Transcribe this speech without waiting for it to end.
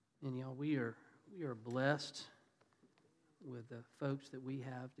And y'all, we are blessed with the folks that we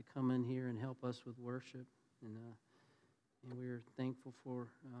have to come in here and help us with worship, and we are thankful for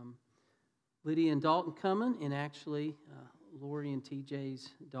Lydia and Dalton coming, and actually Lori and TJ's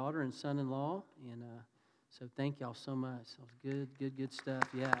daughter and son-in-law, and so thank y'all so much. That was good stuff.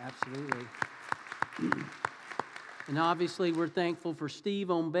 Yeah, absolutely. And obviously, we're thankful for Steve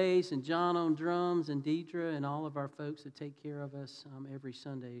on bass and John on drums and Deidre and all of our folks that take care of us every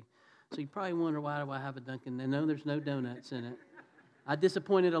Sunday. So you probably wonder, why do I have a Dunkin'? And no, there's no donuts in it. I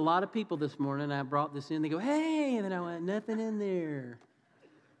disappointed a lot of people this morning. I brought this in. They go, hey, and then I went, nothing in there.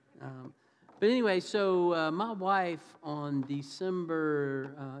 But anyway, so my wife on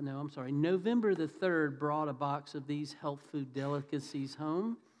November the 3rd brought a box of these health food delicacies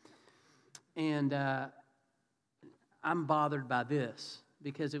home. And I'm bothered by this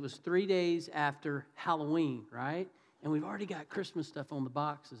because it was 3 days after Halloween, right? And we've already got Christmas stuff on the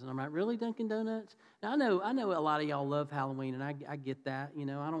boxes. And I'm like, really, Dunkin' Donuts? Now, I know a lot of y'all love Halloween, and I get that. You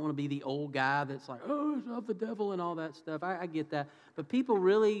know, I don't want to be the old guy that's like, oh, it's of the devil and all that stuff. I get that. But people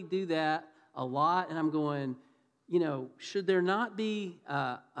really do that a lot. And I'm going, you know, should there not be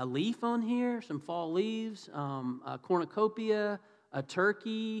a leaf on here, some fall leaves, a cornucopia, a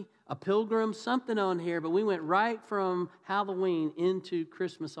turkey, a pilgrim, something on here? But we went right from Halloween into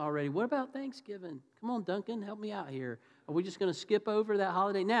Christmas already. What about Thanksgiving? Come on, Duncan, help me out here. Are we just going to skip over that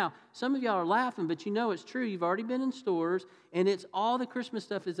holiday? Now, some of y'all are laughing, but you know it's true. You've already been in stores, and it's all the Christmas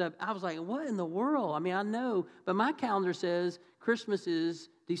stuff is up. I was like, what in the world? I mean, I know, but my calendar says Christmas is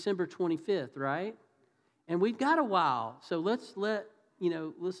December 25th, right? And we've got a while, so let's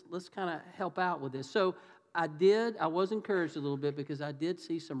kind of help out with this. So I was encouraged a little bit because I did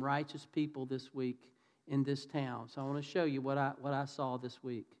see some righteous people this week in this town. So I want to show you what I saw this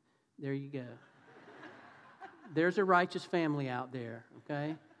week. There you go. There's a righteous family out there,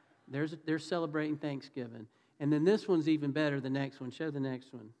 okay? They're celebrating Thanksgiving. And then this one's even better, the next one. Show the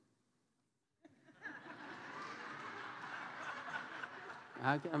next one.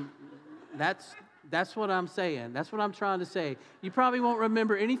 That's what I'm saying. That's what I'm trying to say. You probably won't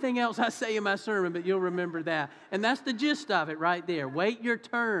remember anything else I say in my sermon, but you'll remember that. And that's the gist of it right there. Wait your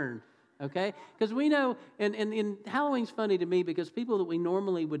turn, okay? Because we know, and Halloween's funny to me because people that we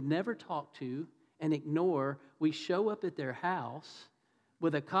normally would never talk to and ignore, we show up at their house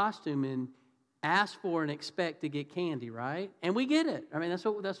with a costume and ask for and expect to get candy, right? And we get it. I mean, that's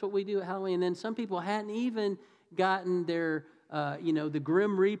what we do at Halloween. And then some people hadn't even gotten their the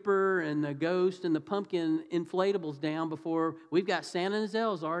Grim Reaper and the Ghost and the pumpkin inflatables down before we've got Santa and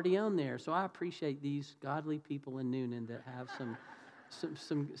Zell's already on there. So I appreciate these godly people in Noonan that have some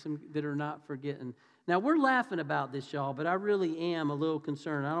that are not forgetting. Now, we're laughing about this, y'all, but I really am a little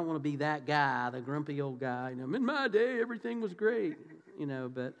concerned. I don't want to be that guy, the grumpy old guy. You know, in my day, everything was great, you know,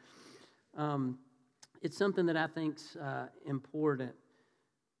 but it's something that I think's important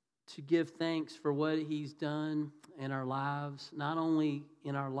to give thanks for what He's done in our lives, not only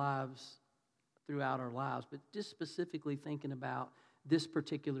in our lives, throughout our lives, but just specifically thinking about this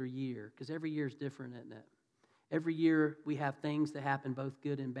particular year, because every year is different, isn't it? Every year we have things that happen, both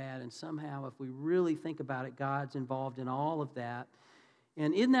good and bad, and somehow if we really think about it, God's involved in all of that.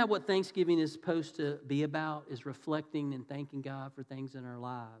 And isn't that what Thanksgiving is supposed to be about, is reflecting and thanking God for things in our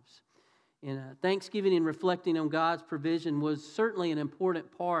lives? And Thanksgiving and reflecting on God's provision was certainly an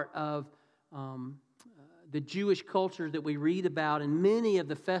important part of the Jewish culture that we read about in many of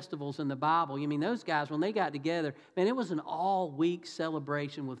the festivals in the Bible. I mean, those guys, when they got together, man, it was an all-week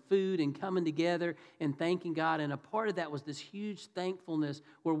celebration with food and coming together and thanking God. And a part of that was this huge thankfulness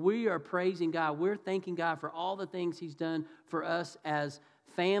where we are praising God. We're thanking God for all the things He's done for us as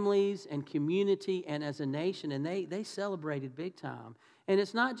families and community and as a nation. And they celebrated big time. And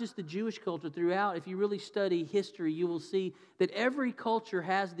it's not just the Jewish culture throughout. If you really study history, you will see that every culture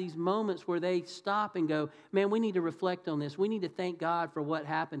has these moments where they stop and go, man, we need to reflect on this. We need to thank God for what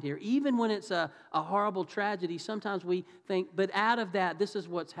happened here. Even when it's a horrible tragedy, sometimes we think, but out of that, this is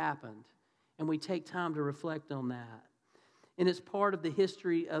what's happened. And we take time to reflect on that. And it's part of the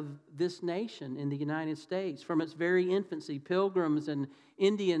history of this nation in the United States. From its very infancy, pilgrims and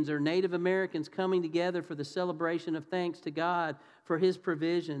Indians or Native Americans coming together for the celebration of thanks to God for His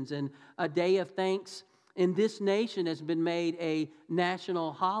provisions. And a day of thanks in this nation has been made a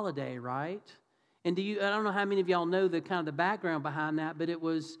national holiday, right? And I don't know how many of y'all know the kind of the background behind that, but it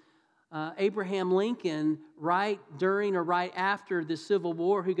was Abraham Lincoln right during or right after the Civil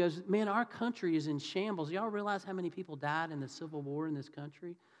War who goes, man, our country is in shambles. Y'all realize how many people died in the Civil War in this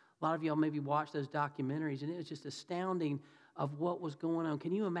country? A lot of y'all maybe watched those documentaries, and it was just astounding of what was going on.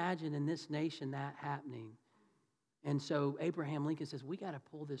 Can you imagine in this nation that happening? And so Abraham Lincoln says, we got to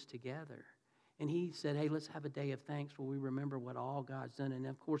pull this together. And he said, hey, let's have a day of thanks where we remember what all God's done. And,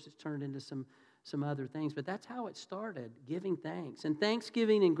 of course, it's turned into some other things. But that's how it started, giving thanks. And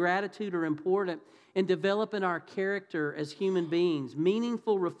thanksgiving and gratitude are important in developing our character as human beings.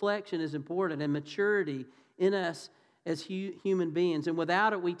 Meaningful reflection is important, and maturity in us as human beings. And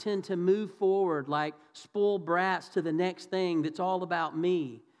without it, we tend to move forward like spoiled brats to the next thing that's all about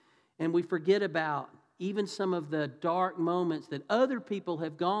me. And we forget about even some of the dark moments that other people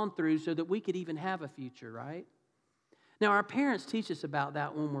have gone through so that we could even have a future, right? Now, our parents teach us about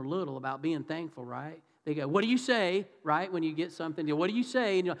that when we're little, about being thankful, right? They go, what do you say, right? When you get something, what do you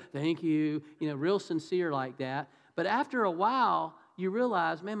say? And thank you, real sincere like that. But after a while, you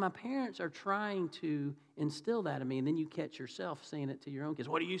realize, man, my parents are trying to instill that in me. And then you catch yourself saying it to your own kids.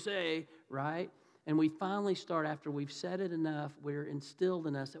 What do you say, right? And we finally start, after we've said it enough, we're instilled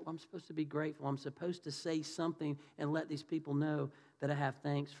in us that I'm supposed to be grateful. I'm supposed to say something and let these people know that I have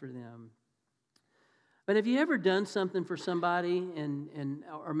thanks for them. But have you ever done something for somebody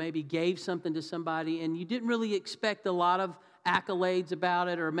or maybe gave something to somebody and you didn't really expect a lot of accolades about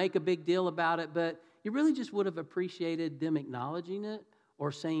it or make a big deal about it, but you really just would have appreciated them acknowledging it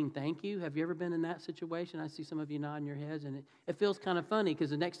or saying thank you? Have you ever been in that situation? I see some of you nodding your heads, and it feels kind of funny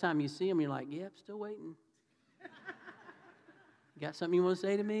because the next time you see them, you're like, yep, still waiting. Got something you want to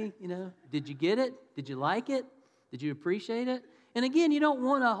say to me? Did you get it? Did you like it? Did you appreciate it? And again, you don't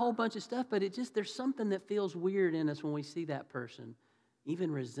want a whole bunch of stuff, but there's something that feels weird in us when we see that person, even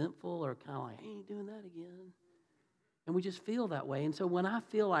resentful or kind of like, hey, ain't doing that again. And we just feel that way. And so when I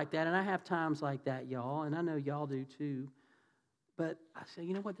feel like that, and I have times like that, y'all, and I know y'all do too, but I say,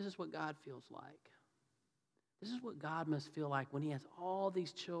 you know what? This is what God feels like. This is what God must feel like when he has all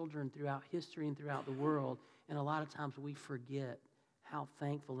these children throughout history and throughout the world. And a lot of times we forget how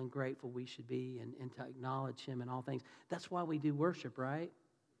thankful and grateful we should be and to acknowledge him in all things. That's why we do worship, right?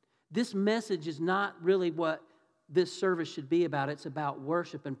 This message is not really what this service should be about. It's about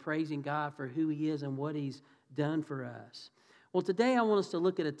worship and praising God for who he is and what he's done for us. Well, today I want us to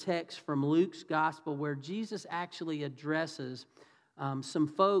look at a text from Luke's gospel where Jesus actually addresses some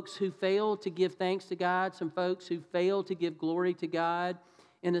folks who failed to give thanks to God, some folks who failed to give glory to God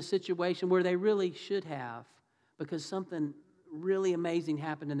in a situation where they really should have, because something really amazing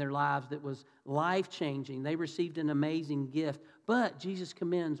happened in their lives that was life-changing. They received an amazing gift. But Jesus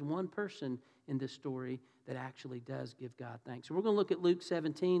commends one person in this story that actually does give God thanks. So we're going to look at Luke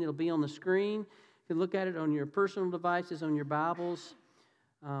 17. It'll be on the screen. You can look at it on your personal devices, on your Bibles.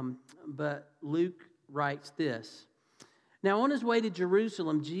 But Luke writes this. Now, on his way to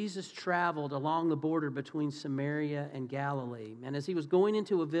Jerusalem, Jesus traveled along the border between Samaria and Galilee. And as he was going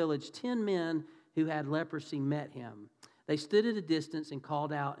into a village, 10 men who had leprosy met him. They stood at a distance and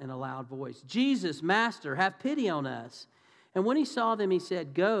called out in a loud voice, Jesus, Master, have pity on us. And when he saw them, he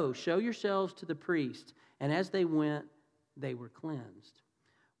said, Go, show yourselves to the priest. And as they went, they were cleansed.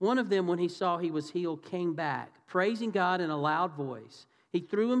 One of them, when he saw he was healed, came back, praising God in a loud voice. He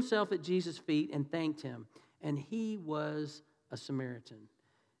threw himself at Jesus' feet and thanked him. And he was a Samaritan.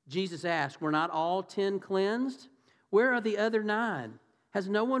 Jesus asked, Were not all 10 cleansed? Where are the other 9? Has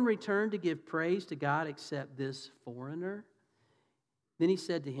no one returned to give praise to God except this foreigner? Then he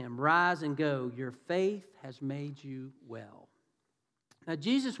said to him, Rise and go. Your faith has made you well. Now,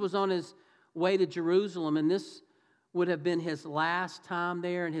 Jesus was on his way to Jerusalem, and this would have been his last time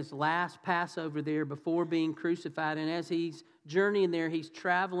there and his last Passover there before being crucified. And as he's journeying there, he's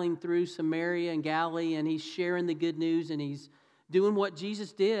traveling through Samaria and Galilee, and he's sharing the good news, and he's doing what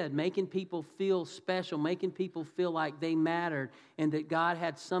Jesus did, making people feel special, making people feel like they mattered and that God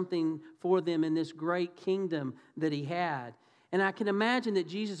had something for them in this great kingdom that he had. And I can imagine that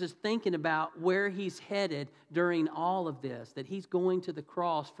Jesus is thinking about where he's headed during all of this, that he's going to the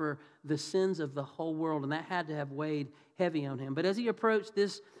cross for the sins of the whole world, and that had to have weighed heavy on him. But as he approached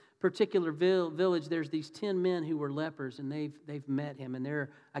this particular village, there's these 10 men who were lepers, and they've met him, and they're,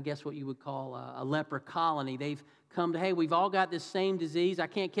 I guess, what you would call a leper colony. They've come to, hey, we've all got this same disease. I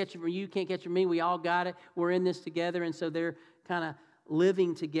can't catch it from you, can't catch it from me. We all got it. We're in this together, and so they're kind of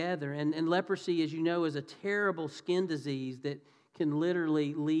living together. And leprosy, as you know, is a terrible skin disease that can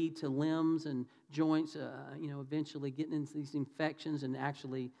literally lead to limbs and joints, eventually getting into these infections and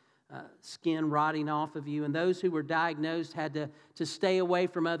actually skin rotting off of you. And those who were diagnosed had to stay away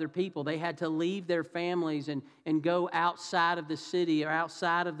from other people. They had to leave their families and go outside of the city or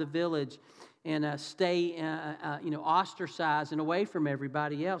outside of the village and stay, ostracized and away from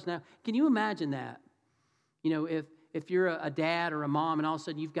everybody else. Now, can you imagine that? if you're a dad or a mom and all of a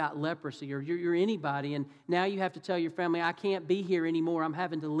sudden you've got leprosy, or you're anybody, and now you have to tell your family, I can't be here anymore. I'm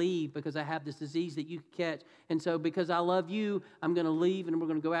having to leave because I have this disease that you could catch. And so because I love you, I'm going to leave and we're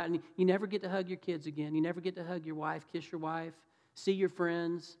going to go out. And you never get to hug your kids again. You never get to hug your wife, kiss your wife, see your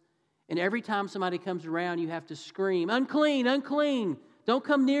friends. And every time somebody comes around, you have to scream, unclean, unclean. Don't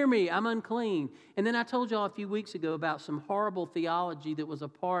come near me. I'm unclean. And then I told y'all a few weeks ago about some horrible theology that was a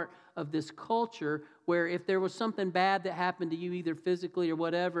part of this culture where if there was something bad that happened to you, either physically or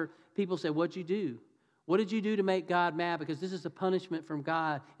whatever, people said, what'd you do? What did you do to make God mad? Because this is a punishment from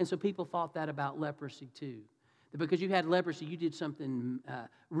God. And so people thought that about leprosy too. That because you had leprosy, you did something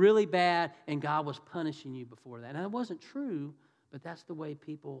really bad and God was punishing you before that. And that wasn't true, but that's the way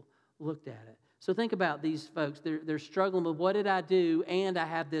people looked at it. So think about these folks. They're struggling with, what did I do? And I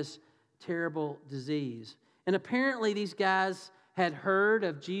have this terrible disease. And apparently these guys had heard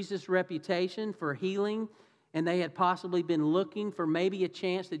of Jesus' reputation for healing, and they had possibly been looking for maybe a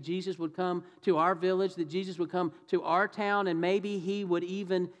chance that Jesus would come to our village, that Jesus would come to our town, and maybe he would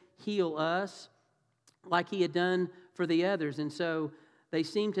even heal us like he had done for the others. And so they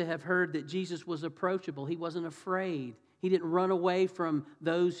seem to have heard that Jesus was approachable. He wasn't afraid. He didn't run away from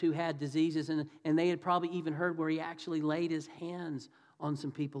those who had diseases, and they had probably even heard where he actually laid his hands on some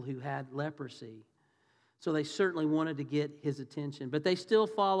people who had leprosy. So they certainly wanted to get his attention. But they still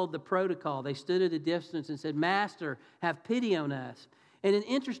followed the protocol. They stood at a distance and said, Master, have pity on us. And it's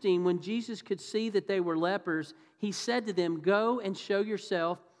interesting, when Jesus could see that they were lepers, he said to them, go and show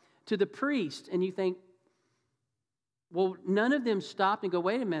yourself to the priest. And you think, well, none of them stopped and go,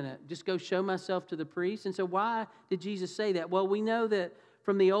 wait a minute, just go show myself to the priest. And so why did Jesus say that? Well, we know that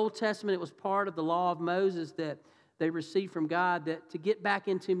from the Old Testament, it was part of the law of Moses that they received from God, that to get back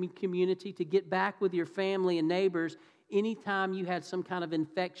into community, to get back with your family and neighbors, anytime you had some kind of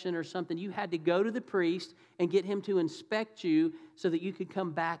infection or something, you had to go to the priest and get him to inspect you so that you could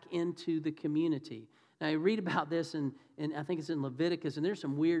come back into the community. Now, I read about this, and I think it's in Leviticus, and there's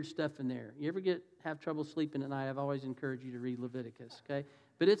some weird stuff in there. You ever have trouble sleeping at night? I've always encouraged you to read Leviticus, okay?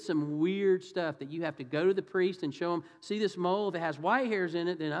 But it's some weird stuff that you have to go to the priest and show him, see this mole, if it has white hairs in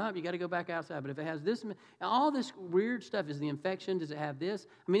it, then you got to go back outside. But if it has this, all this weird stuff, is the infection, does it have this?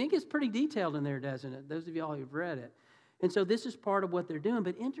 I mean, it gets pretty detailed in there, doesn't it? Those of y'all who've read it. And so this is part of what they're doing.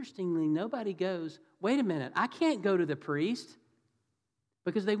 But interestingly, nobody goes, wait a minute, I can't go to the priest,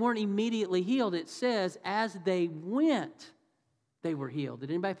 because they weren't immediately healed. It says, as they went, they were healed.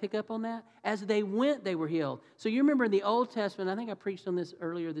 Did anybody pick up on that? As they went, they were healed. So you remember in the Old Testament, I think I preached on this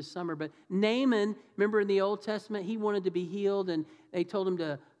earlier this summer, but Naaman, remember in the Old Testament, he wanted to be healed, and they told him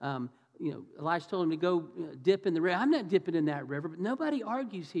to, Elijah told him to go dip in the river. I'm not dipping in that river, but nobody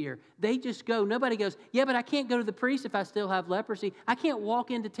argues here. They just go. Nobody goes, yeah, but I can't go to the priest if I still have leprosy. I can't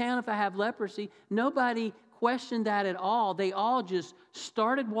walk into town if I have leprosy. Nobody questioned that at all. They all just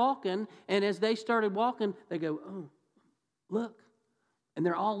started walking, and as they started walking, they go, oh, look. And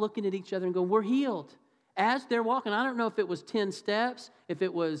they're all looking at each other and going, we're healed. As they're walking, I don't know if it was 10 steps, if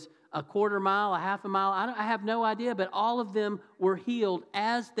it was a quarter mile, a half a mile, I have no idea, but all of them were healed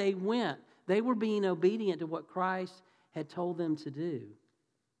as they went. They were being obedient to what Christ had told them to do.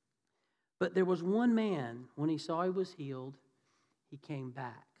 But there was one man, when he saw he was healed, he came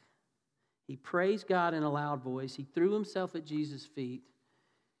back. He praised God in a loud voice. He threw himself at Jesus' feet,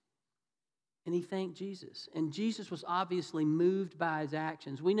 and he thanked Jesus. And Jesus was obviously moved by his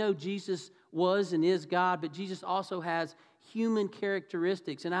actions. We know Jesus was and is God, but Jesus also has human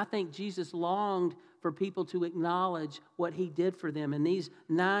characteristics. And I think Jesus longed for people to acknowledge what he did for them. And these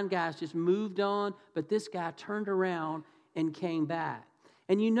 9 guys just moved on, but this guy turned around and came back.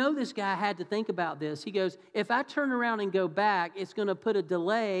 And you know this guy had to think about this. He goes, if I turn around and go back, it's going to put a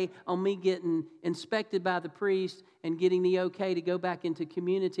delay on me getting inspected by the priest and getting the okay to go back into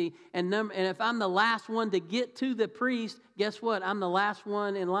community. And if I'm the last one to get to the priest, guess what? I'm the last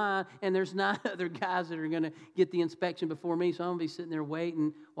one in line, and there's 9 other guys that are going to get the inspection before me, so I'm going to be sitting there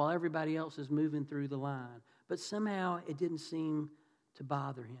waiting while everybody else is moving through the line. But somehow it didn't seem to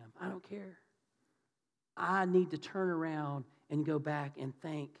bother him. I don't care. I need to turn around and go back and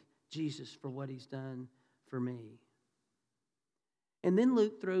thank Jesus for what he's done for me. And then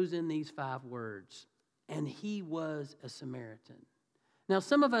Luke throws in these 5 words, and he was a Samaritan. Now,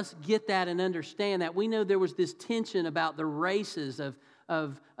 some of us get that and understand that. We know there was this tension about the races of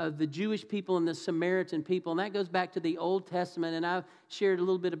the Jewish people and the Samaritan people, and that goes back to the Old Testament, and I've shared a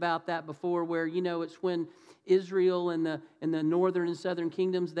little bit about that before, where, it's when Israel and the northern and southern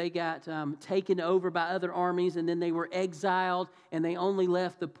kingdoms, they got taken over by other armies, and then they were exiled, and they only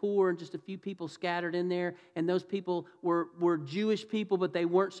left the poor and just a few people scattered in there. And those people were Jewish people, but they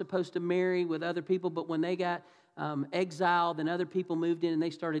weren't supposed to marry with other people. But when they got exiled, and other people moved in, and they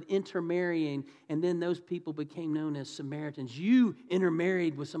started intermarrying, and then those people became known as Samaritans. You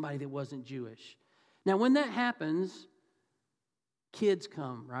intermarried with somebody that wasn't Jewish. Now, when that happens, kids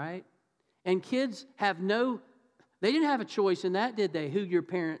come, right? And kids have they didn't have a choice in that, did they? Who your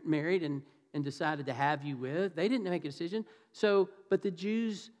parent married and decided to have you with. They didn't make a decision. But the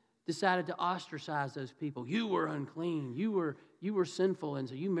Jews decided to ostracize those people. You were unclean. You were sinful, and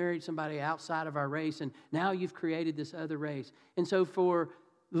so you married somebody outside of our race, and now you've created this other race. And so for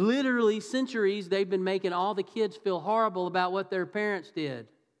literally centuries, they've been making all the kids feel horrible about what their parents did.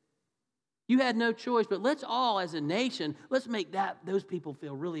 You had no choice, but let's all, as a nation, let's make those people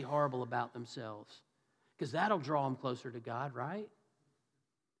feel really horrible about themselves, because that'll draw them closer to God, right?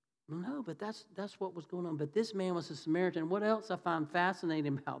 No, but that's what was going on. But this man was a Samaritan. What else I find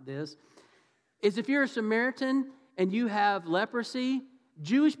fascinating about this is if you're a Samaritan and you have leprosy,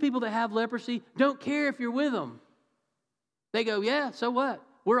 Jewish people that have leprosy don't care if you're with them. They go, yeah, so what?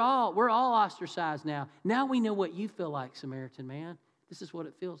 We're all ostracized now. Now we know what you feel like, Samaritan man. This is what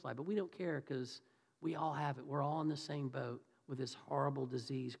it feels like. But we don't care because we all have it. We're all in the same boat with this horrible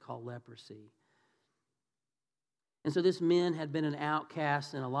disease called leprosy. And so this man had been an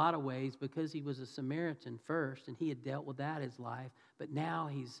outcast in a lot of ways because he was a Samaritan first, and he had dealt with that in his life. But now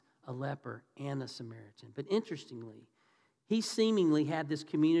he's a leper and a Samaritan. But interestingly, he seemingly had this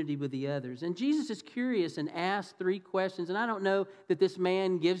community with the others. And Jesus is curious and asks 3 questions. And I don't know that this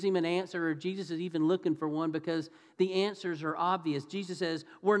man gives him an answer or Jesus is even looking for one, because the answers are obvious. Jesus says,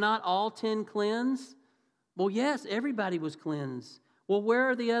 were not all 10 cleansed? Well, yes, everybody was cleansed. Well, where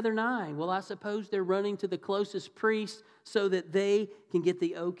are the other 9? Well, I suppose they're running to the closest priest so that they can get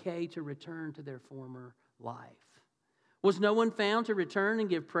the okay to return to their former life. Was no one found to return and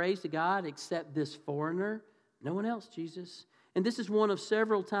give praise to God except this foreigner? No one else, Jesus. And this is one of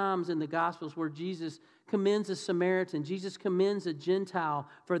several times in the Gospels where Jesus commends a Samaritan. Jesus commends a Gentile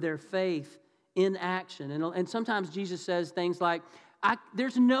for their faith in action. And sometimes Jesus says things like,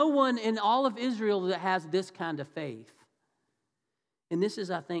 there's no one in all of Israel that has this kind of faith. And this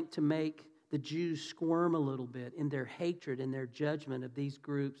is, I think, to make the Jews squirm a little bit in their hatred and their judgment of these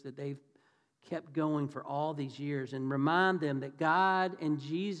groups that they've kept going for all these years, and remind them that God and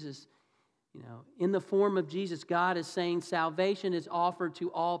Jesus, in the form of Jesus, God is saying salvation is offered to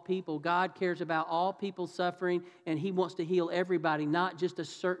all people. God cares about all people suffering, and He wants to heal everybody, not just a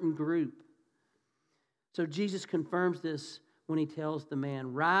certain group. So Jesus confirms this when He tells the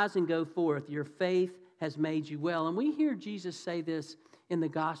man, rise and go forth, your faith has made you well. And we hear Jesus say this in the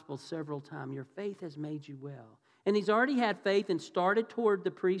gospel several times. Your faith has made you well. And he's already had faith and started toward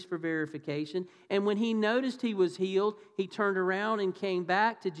the priest for verification. And when he noticed he was healed, he turned around and came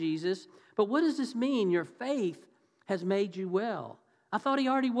back to Jesus. But what does this mean? Your faith has made you well. I thought he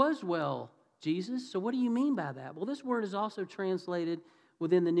already was well, Jesus. So what do you mean by that? Well, this word is also translated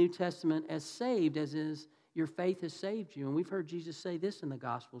within the New Testament as saved, as is your faith has saved you. And we've heard Jesus say this in the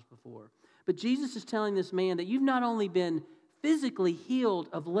Gospels before. But Jesus is telling this man that you've not only been physically healed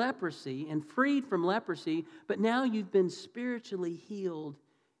of leprosy and freed from leprosy, but now you've been spiritually healed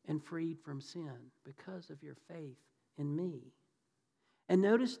and freed from sin because of your faith in me. And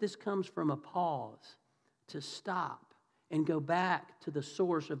notice this comes from a pause to stop and go back to the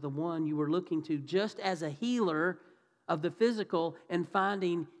source of the one you were looking to, just as a healer of the physical, and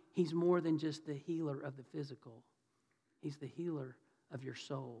finding He's more than just the healer of the physical. He's the healer of your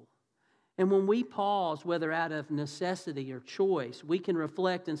soul. And when we pause, whether out of necessity or choice, we can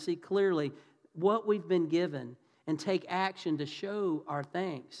reflect and see clearly what we've been given and take action to show our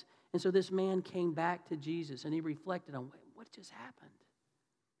thanks. And so this man came back to Jesus and he reflected on what just happened.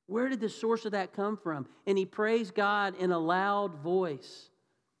 Where did the source of that come from? And he praised God in a loud voice.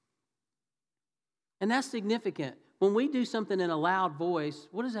 And that's significant. When we do something in a loud voice,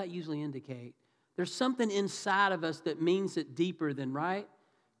 what does that usually indicate? There's something inside of us that means it deeper than, right?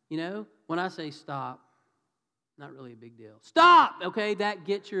 When I say stop, not really a big deal. Stop! Okay, that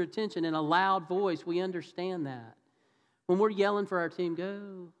gets your attention in a loud voice. We understand that. When we're yelling for our team,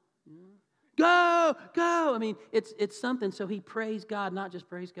 go, go, go. I mean, it's something. So he praised God, not just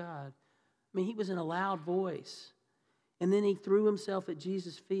praised God. I mean, he was in a loud voice. And then he threw himself at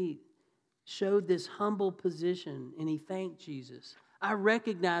Jesus' feet, showed this humble position, and he thanked Jesus. I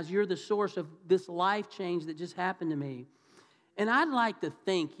recognize you're the source of this life change that just happened to me. And I'd like to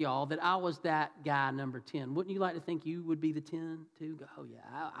think, y'all, that I was that guy number 10. Wouldn't you like to think you would be the 10 too? Oh, yeah,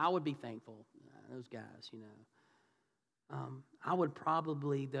 I would be thankful. Those guys, I would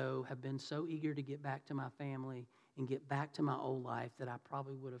probably, though, have been so eager to get back to my family and get back to my old life that I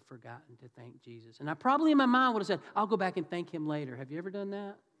probably would have forgotten to thank Jesus. And I probably in my mind would have said, I'll go back and thank him later. Have you ever done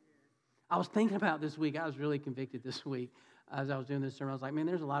that? I was thinking about this week. I was really convicted this week as I was doing this sermon. I was like, man,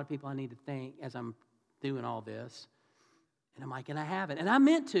 there's a lot of people I need to thank as I'm doing all this. And I'm like, and I haven't. And I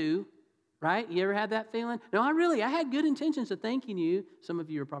meant to, right? You ever had that feeling? No, I had good intentions of thanking you. Some of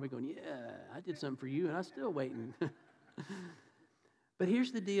you are probably going, yeah, I did something for you, and I'm still waiting. But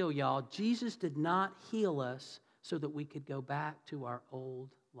here's the deal, y'all. Jesus did not heal us so that we could go back to our old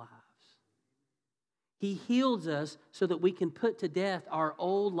lives. He heals us so that we can put to death our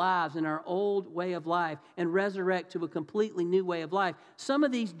old lives and our old way of life and resurrect to a completely new way of life. Some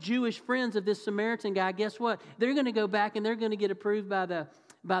of these Jewish friends of this Samaritan guy, guess what? They're going to go back and they're going to get approved by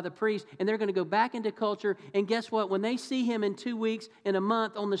the priest, and they're going to go back into culture. And guess what? When they see him in 2 weeks, in a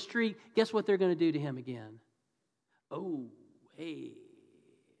month on the street, guess what they're going to do to him again? Oh, hey,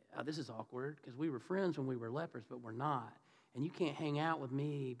 this is awkward because we were friends when we were lepers, but we're not. And you can't hang out with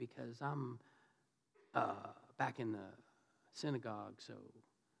me because I'm back in the synagogue. So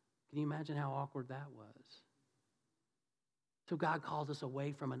can you imagine how awkward that was? So God calls us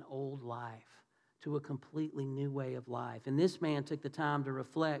away from an old life to a completely new way of life. And this man took the time to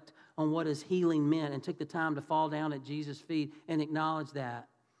reflect on what his healing meant and took the time to fall down at Jesus' feet and acknowledge that.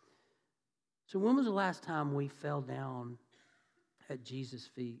 So when was the last time we fell down at Jesus'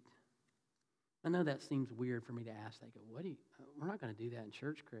 feet? I know that seems weird for me to ask. They go, we're not going to do that in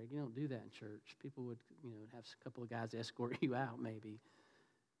church, Craig. You don't do that in church. People would, have a couple of guys escort you out maybe.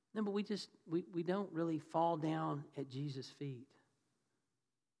 No, but we don't really fall down at Jesus' feet.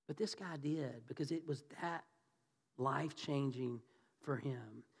 But this guy did, because it was that life-changing for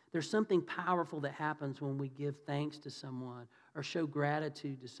him. There's something powerful that happens when we give thanks to someone or show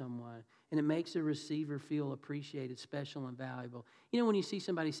gratitude to someone, and it makes the receiver feel appreciated, special, and valuable. When you see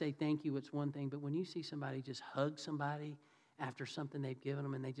somebody say thank you, it's one thing, but when you see somebody just hug somebody after something they've given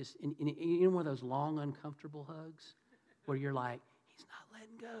them, and they just, one of those long, uncomfortable hugs where you're like, he's not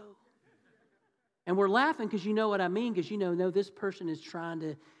letting go. And we're laughing because you know what I mean, because no, this person is trying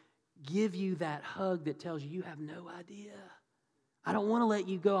to give you that hug that tells you have no idea. I don't want to let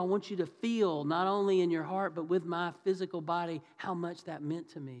you go. I want you to feel, not only in your heart, but with my physical body, how much that meant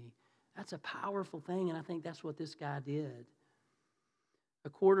to me. That's a powerful thing, and I think that's what this guy did. A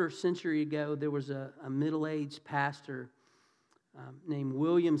quarter century ago, there was a middle-aged pastor named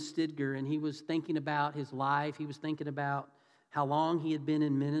William Stidger, and he was thinking about his life. He was thinking about how long he had been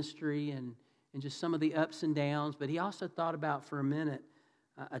in ministry and just some of the ups and downs, but he also thought about for a minute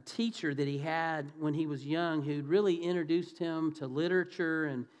a teacher that he had when he was young who'd really introduced him to literature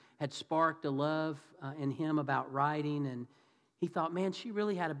and had sparked a love in him about writing. And he thought, man, she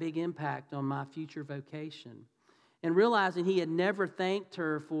really had a big impact on my future vocation. And realizing he had never thanked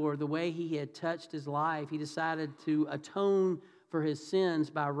her for the way he had touched his life, he decided to atone for his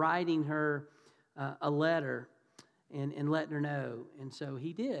sins by writing her a letter and letting her know. And so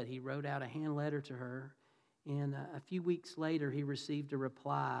he did. He wrote out a hand letter to her. And a few weeks later, he received a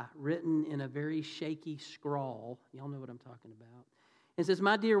reply written in a very shaky scrawl. Y'all know what I'm talking about. It says,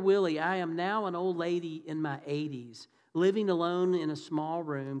 "My dear Willie, I am now an old lady in my 80s, living alone in a small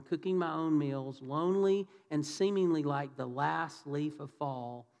room, cooking my own meals, lonely and seemingly like the last leaf of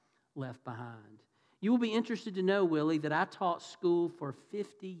fall left behind. You will be interested to know, Willie, that I taught school for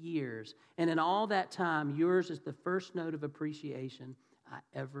 50 years, and in all that time, yours is the first note of appreciation I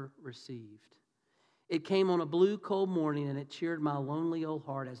ever received. It came on a blue, cold morning, and it cheered my lonely old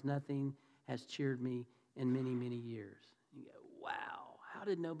heart as nothing has cheered me in many, many years." You go, wow, how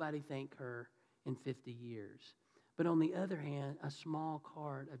did nobody thank her in 50 years? But on the other hand, a small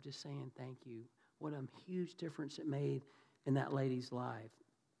card of just saying thank you. What a huge difference it made in that lady's life.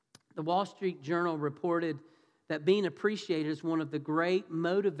 The Wall Street Journal reported that being appreciated is one of the great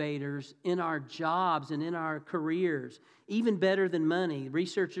motivators in our jobs and in our careers, even better than money.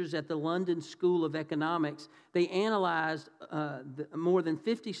 Researchers at the London School of Economics, they analyzed more than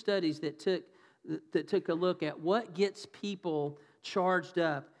 50 studies that took a look at what gets people charged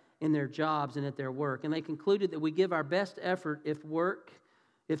up in their jobs and at their work. And they concluded that we give our best effort if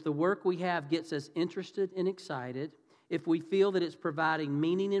the work we have gets us interested and excited, if we feel that it's providing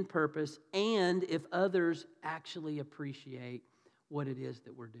meaning and purpose, and if others actually appreciate what it is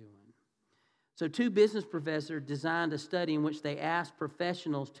that we're doing. So 2 business professors designed a study in which they asked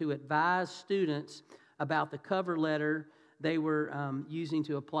professionals to advise students about the cover letter they were using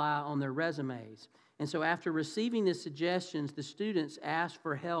to apply on their resumes. And so after receiving the suggestions, the students asked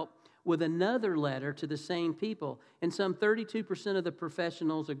for help with another letter to the same people. And some 32% of the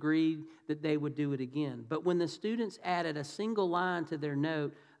professionals agreed that they would do it again. But when the students added a single line to their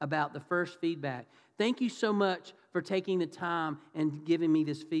note about the first feedback, "Thank you so much for taking the time and giving me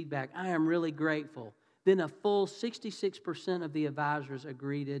this feedback. I am really grateful," Then a full 66% of the advisors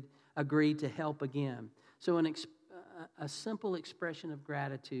agreed to help again. So a simple expression of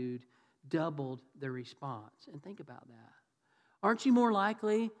gratitude doubled the response. And think about that. Aren't you more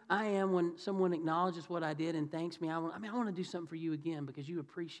likely? I am when someone acknowledges what I did and thanks me. I want to do something for you again because you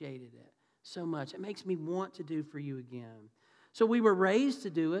appreciated it so much. It makes me want to do for you again. So we were raised to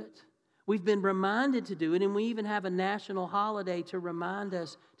do it. We've been reminded to do it, and we even have a national holiday to remind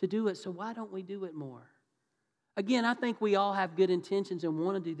us to do it. So why don't we do it more? Again, I think we all have good intentions and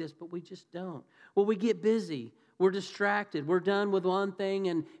want to do this, but we just don't. Well, we get busy. We're distracted. We're done with one thing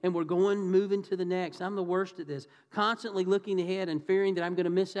and we're moving to the next. I'm the worst at this. Constantly looking ahead and fearing that I'm going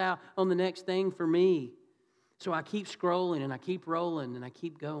to miss out on the next thing for me. So I keep scrolling and I keep rolling and I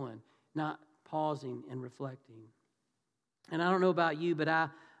keep going, not pausing and reflecting. And I don't know about you, but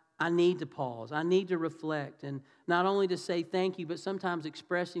I need to pause. I need to reflect, and not only to say thank you, but sometimes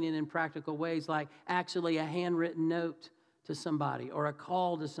expressing it in practical ways, like actually a handwritten note to somebody or a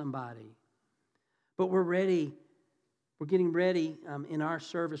call to somebody. But we're getting ready in our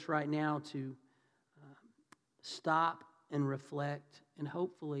service right now to stop and reflect and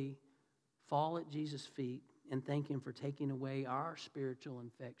hopefully fall at Jesus' feet and thank Him for taking away our spiritual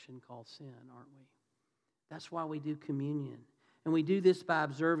infection called sin, aren't we? That's why we do communion. And we do this by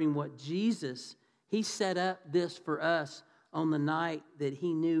observing what Jesus, He set up this for us on the night that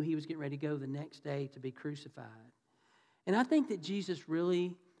He knew He was getting ready to go the next day to be crucified. And I think that Jesus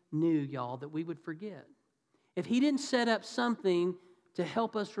really knew, y'all, that we would forget. If He didn't set up something to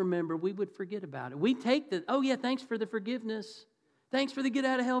help us remember, we would forget about it. We take thanks for the forgiveness. Thanks for the get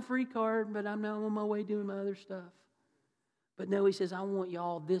out of hell free card, but I'm now on my way doing my other stuff. But no, He says, I want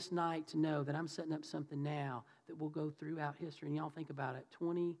y'all this night to know that I'm setting up something now that will go throughout history. And y'all think about it,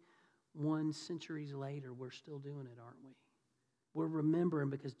 21 centuries later, we're still doing it, aren't we? We're remembering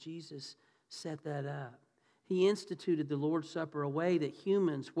because Jesus set that up. He instituted the Lord's Supper a way that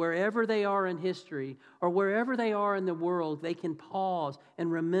humans, wherever they are in history or wherever they are in the world, they can pause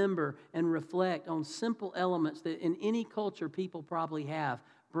and remember and reflect on simple elements that in any culture people probably have,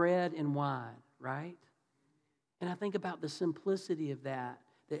 bread and wine, right? And I think about the simplicity of that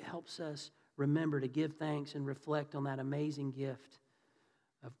helps us remember to give thanks and reflect on that amazing gift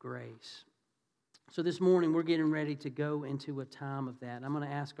of grace. So this morning, we're getting ready to go into a time of that. I'm going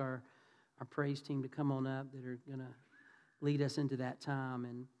to ask our praise team to come on up that are going to lead us into that time.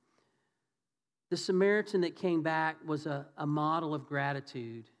 And the Samaritan that came back was a model of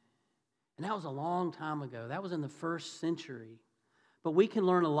gratitude. And that was a long time ago. That was in the first century. But we can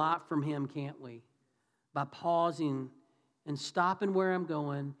learn a lot from him, can't we? By pausing and stopping where I'm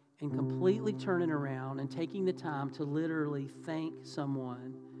going and completely turning around and taking the time to literally thank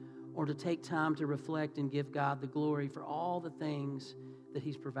someone or to take time to reflect and give God the glory for all the things that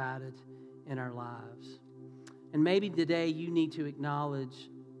He's provided in our lives. And maybe today you need to acknowledge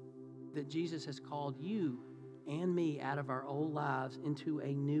that Jesus has called you and me out of our old lives into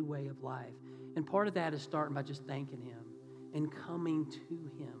a new way of life. And part of that is starting by just thanking Him and coming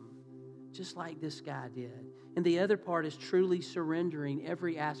to Him, just like this guy did. And the other part is truly surrendering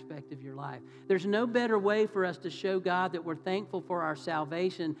every aspect of your life. There's no better way for us to show God that we're thankful for our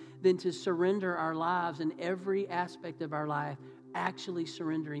salvation than to surrender our lives in every aspect of our life, actually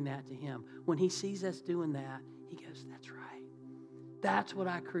surrendering that to Him. When He sees us doing that, He goes, that's right. That's what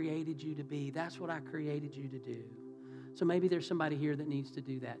I created you to be. That's what I created you to do. So maybe there's somebody here that needs to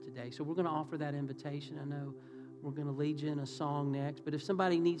do that today. So we're going to offer that invitation. I know we're going to lead you in a song next. But if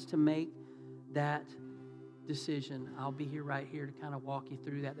somebody needs to make that decision, I'll be here right here to kind of walk you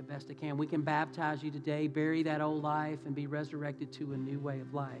through that the best I can. We can baptize you today, bury that old life, and be resurrected to a new way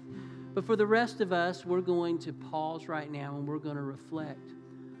of life. But for the rest of us, we're going to pause right now and we're going to reflect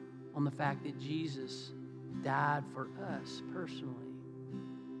on the fact that Jesus died for us personally.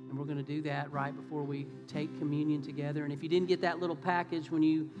 And we're going to do that right before we take communion together. And if you didn't get that little package when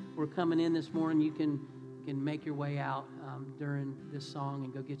you were coming in this morning, you can make your way out during this song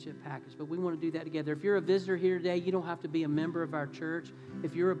and go get you a package. But we want to do that together. If you're a visitor here today, you don't have to be a member of our church.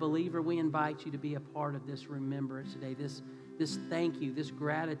 If you're a believer, we invite you to be a part of this remembrance today, this thank you, this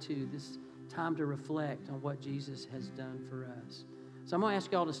gratitude, this time to reflect on what Jesus has done for us. So I'm going to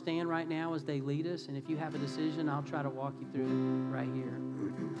ask y'all to stand right now as they lead us. And if you have a decision, I'll try to walk you through it right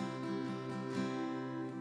here.